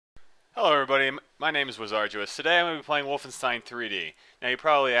Hello everybody, my name is Wizarduous. Today I'm going to be playing Wolfenstein 3D. Now you're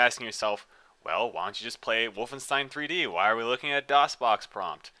probably asking yourself, well, why don't you just play Wolfenstein 3D? Why are we looking at DOSBox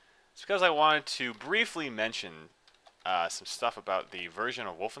prompt? It's because I wanted to briefly mention some stuff about the version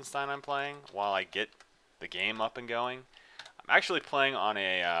of Wolfenstein I'm playing while I get the game up and going. I'm actually playing on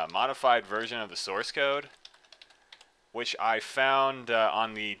a modified version of the source code, which I found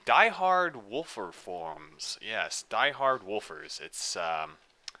on the Die Hard Wolfer forums. Yes, Die Hard Wolfers.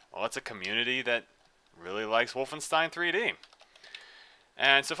 Well, it's a community that really likes Wolfenstein 3D.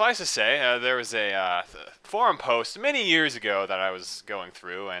 And suffice to say, there was a forum post many years ago that I was going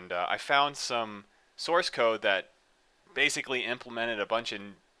through, and I found some source code that basically implemented a bunch of,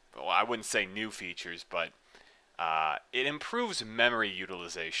 well, I wouldn't say new features, but it improves memory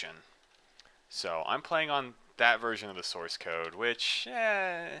utilization. So I'm playing on that version of the source code, which,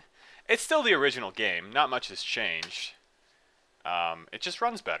 it's still the original game. Not much has changed. It just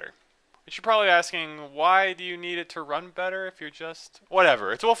runs better. But you're probably asking, why do you need it to run better if you're just...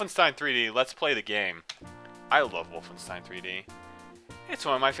 Whatever, it's Wolfenstein 3D, let's play the game. I love Wolfenstein 3D. It's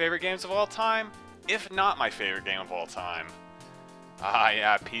one of my favorite games of all time, if not my favorite game of all time. Ah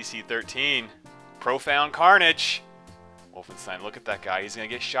yeah, PC-13. Profound Carnage. Wolfenstein, look at that guy, he's gonna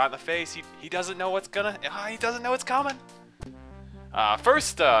get shot in the face. He doesn't know what's gonna... he doesn't know what's coming.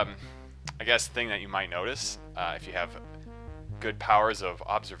 First, I guess thing that you might notice, if you have good powers of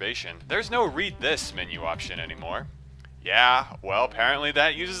observation, there's no read this menu option anymore. Yeah, well, apparently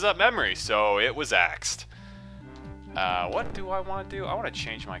that uses up memory, so it was axed. What do I want to do? I want to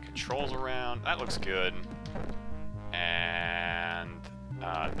change my controls around. That looks good. And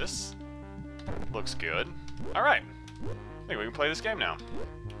this looks good. Alright, I think we can play this game now.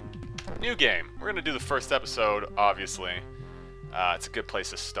 New game. We're going to do the first episode, obviously. It's a good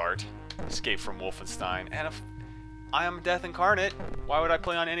place to start. Escape from Wolfenstein. And if I am Death Incarnate, why would I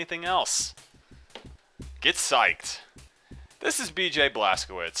play on anything else? Get psyched. This is BJ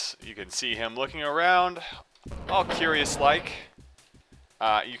Blazkowicz. You can see him looking around, all curious-like.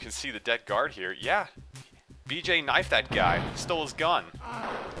 You can see the dead guard here. Yeah, BJ knifed that guy, stole his gun.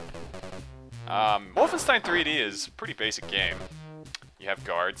 Wolfenstein 3D is a pretty basic game. You have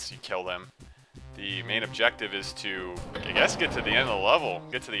guards, you kill them. The main objective is to, I guess, get to the end of the level,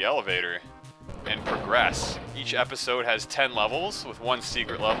 get to the elevator, and progress. Each episode has 10 levels, with one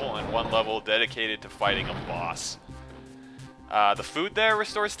secret level and one level dedicated to fighting a boss. The food there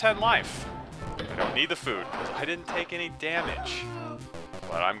restores 10 life. I don't need the food, because I didn't take any damage.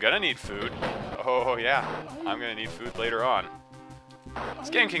 But I'm gonna need food. Oh yeah, I'm gonna need food later on. This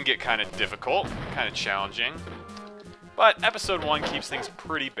game can get kind of difficult, kind of challenging. But episode 1 keeps things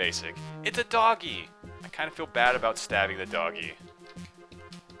pretty basic. It's a doggy. I kind of feel bad about stabbing the doggy.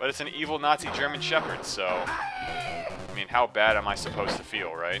 But it's an evil Nazi German Shepherd, so... I mean, how bad am I supposed to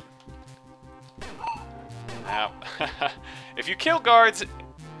feel, right? Now, if you kill guards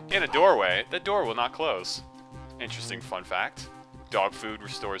in a doorway, the door will not close. Interesting fun fact. Dog food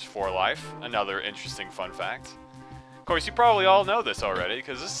restores 4 life. Another interesting fun fact. Of course, you probably all know this already,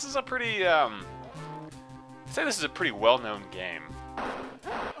 because this is a pretty, I'd say this is a pretty well-known game.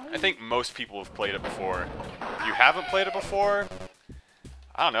 I think most people have played it before. If you haven't played it before,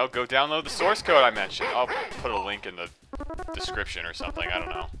 I don't know, go download the source code I mentioned. I'll put a link in the description or something, I don't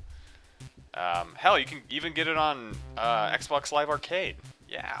know. Hell, you can even get it on Xbox Live Arcade.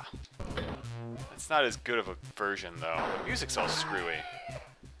 Yeah. It's not as good of a version, though. The music's all screwy.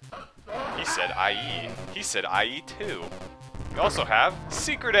 He said IE. He said IE too. We also have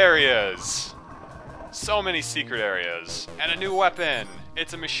secret areas. So many secret areas. And a new weapon.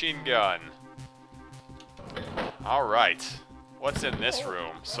 It's a machine gun. Alright. What's in this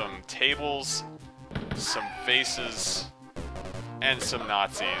room? Some tables, some faces, and some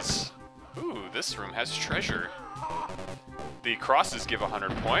Nazis. Ooh, this room has treasure. The crosses give 100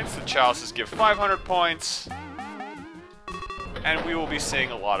 points, the chalices give 500 points, and we will be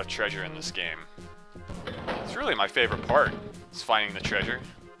seeing a lot of treasure in this game. It's really my favorite part, is finding the treasure,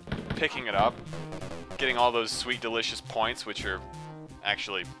 picking it up, getting all those sweet, delicious points, which are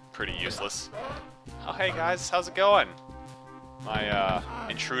actually pretty useless. Oh, hey guys, how's it going? Am I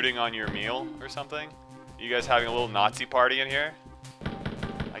intruding on your meal or something? You guys having a little Nazi party in here?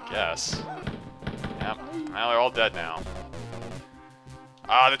 I guess. Yep. Now they're all dead now.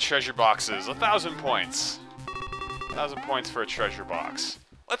 Ah, the treasure boxes. 1,000 points. 1,000 points for a treasure box.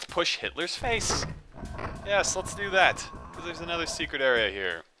 Let's push Hitler's face. Yes, let's do that. Because there's another secret area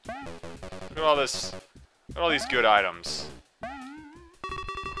here. Look at all this. Look at all these good items.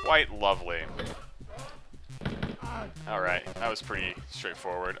 Quite lovely. Alright, that was pretty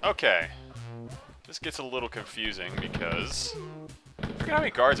straightforward. Okay. This gets a little confusing because I forget at how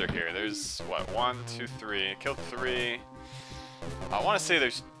many guards are here. There's, what, 1, 2, 3. Killed 3. I want to say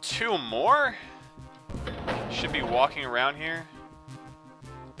there's 2 more. Should be walking around here.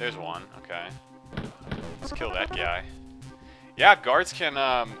 There's 1. Okay. Let's kill that guy. Yeah, guards can,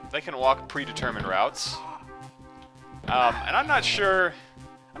 they can walk predetermined routes. And I'm not sure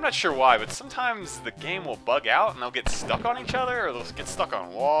why, but sometimes the game will bug out and they'll get stuck on each other, or they'll get stuck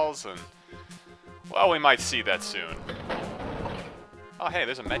on walls, and, well, we might see that soon. Oh, hey,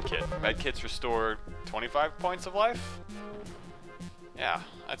 there's a medkit. Medkits restore 25 points of life? Yeah,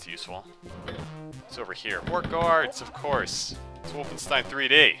 that's useful. It's over here. More guards, of course. It's Wolfenstein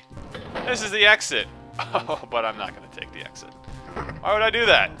 3D. This is the exit. Oh, but I'm not going to take the exit. Why would I do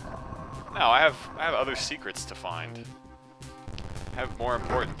that? No, I have other secrets to find. I have more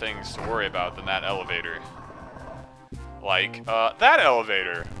important things to worry about than that elevator. Like, that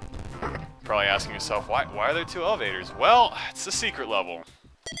elevator. Probably asking yourself, why are there 2 elevators? Well, it's the secret level.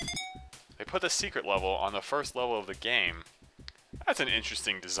 They put the secret level on the first level of the game. That's an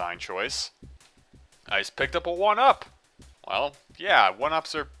interesting design choice. I just picked up a 1-up. Well, yeah,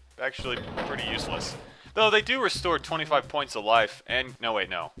 1-ups are actually pretty useless. Though they do restore 25 points of life, and... No, wait,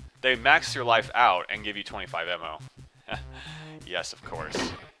 no. They max your life out and give you 25 ammo. Yes, of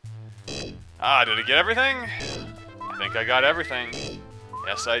course. Ah, did I get everything? I think I got everything.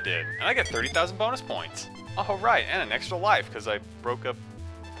 Yes, I did. And I get 30,000 bonus points. Oh, right, and an extra life, because I broke a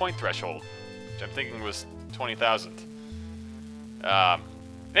point threshold, which I'm thinking was 20,000.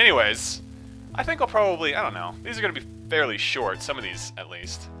 Anyways, I think I'll probably, I don't know, these are going to be fairly short, some of these at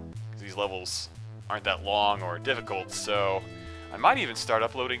least, because these levels aren't that long or difficult, so I might even start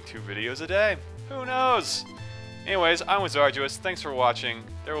uploading 2 videos a day. Who knows? Anyways, I'm Arduous. Thanks for watching.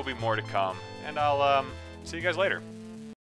 There will be more to come, and I'll see you guys later.